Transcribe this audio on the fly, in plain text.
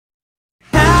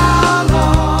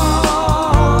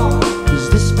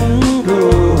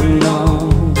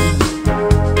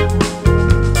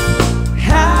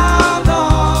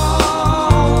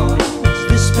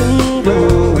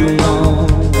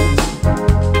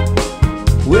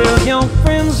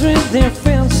friends with their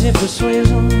fancy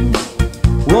persuasion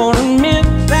won't admit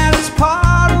that it's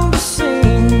part of the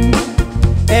scene.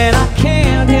 And I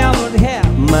can't help but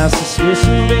have my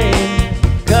suspicion,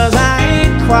 babe, 'cause I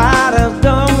ain't quite as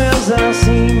dumb as I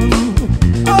seem.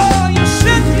 Oh, you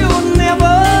said you were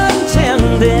never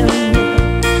intending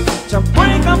to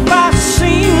break up our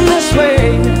scene this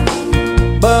way,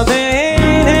 but there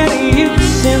ain't any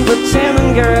use in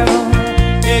pretending, girl.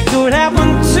 It could happen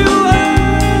to us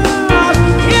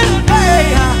any day.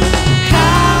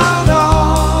 How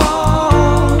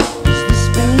long has this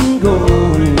been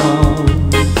going on?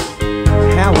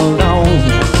 How long?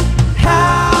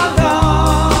 How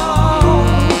long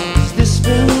has this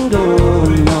been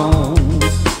going on?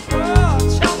 Oh,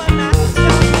 tell me now,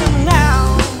 tell me now.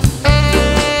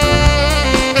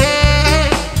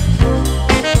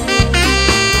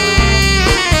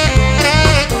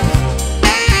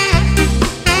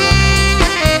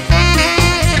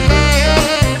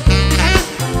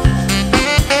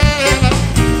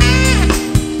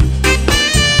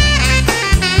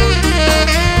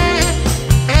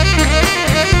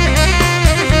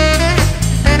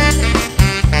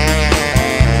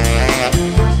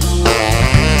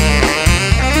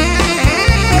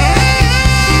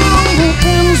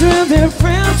 Their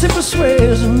fancy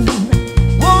persuasion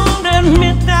won't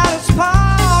admit that it's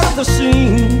part of the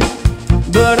scene,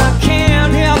 but I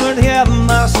can't help but have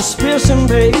my suspicion,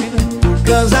 baby,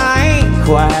 'cause I ain't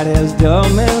quite as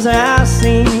dumb as I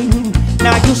seem.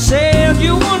 Now you said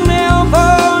you were never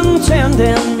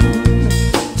intending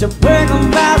to break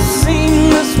up our scene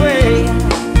this way,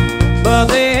 but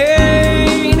there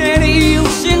ain't any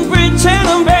use in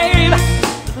pretending, babe.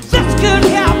 This could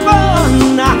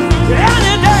happen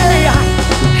any day.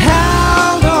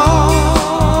 How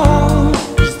long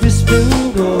has this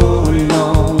been going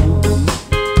on?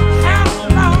 How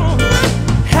long?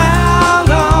 How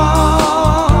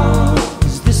long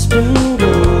has this been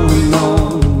going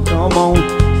on? Come on,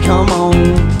 come on.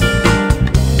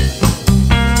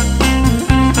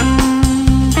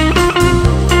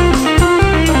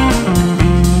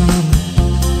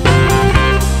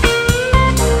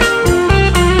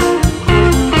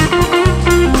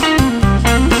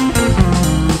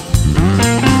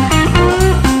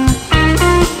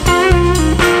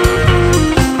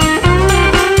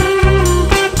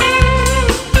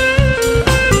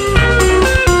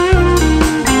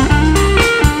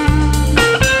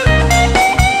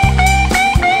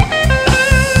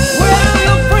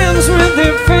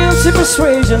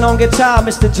 Persuasion on guitar,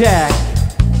 Mr. Jack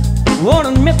won't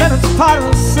admit that it's part of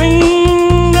the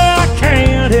scene. I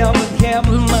can't help but have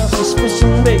my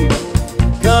suspicion, baby,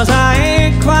 'cause I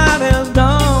ain't quite as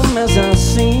dumb as I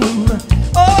seem.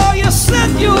 Oh, you said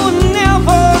you were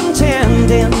never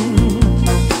intending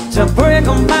to break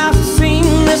on my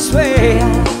scene this way,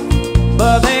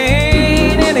 but there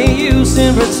ain't any use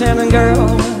in pretending, girl.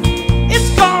 It's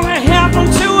gonna happen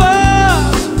to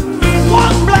us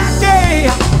one black day.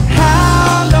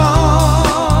 How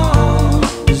long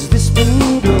has this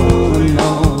been going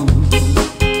on?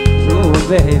 Oh,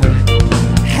 baby.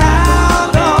 How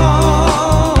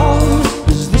long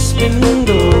has this been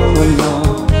going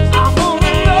on? I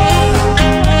wanna know.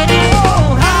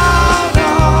 How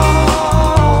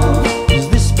long has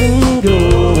this been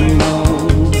going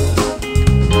on?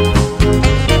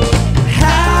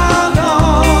 How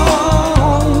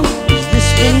long has this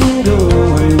been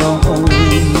going on?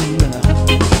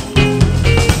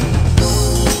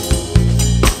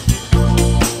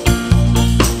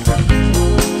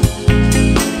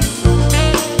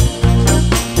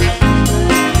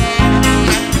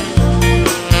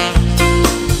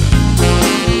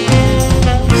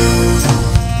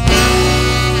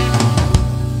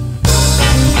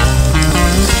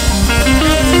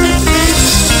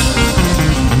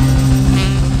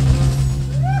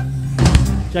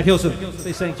 Jack Hilson,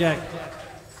 please thank Jack.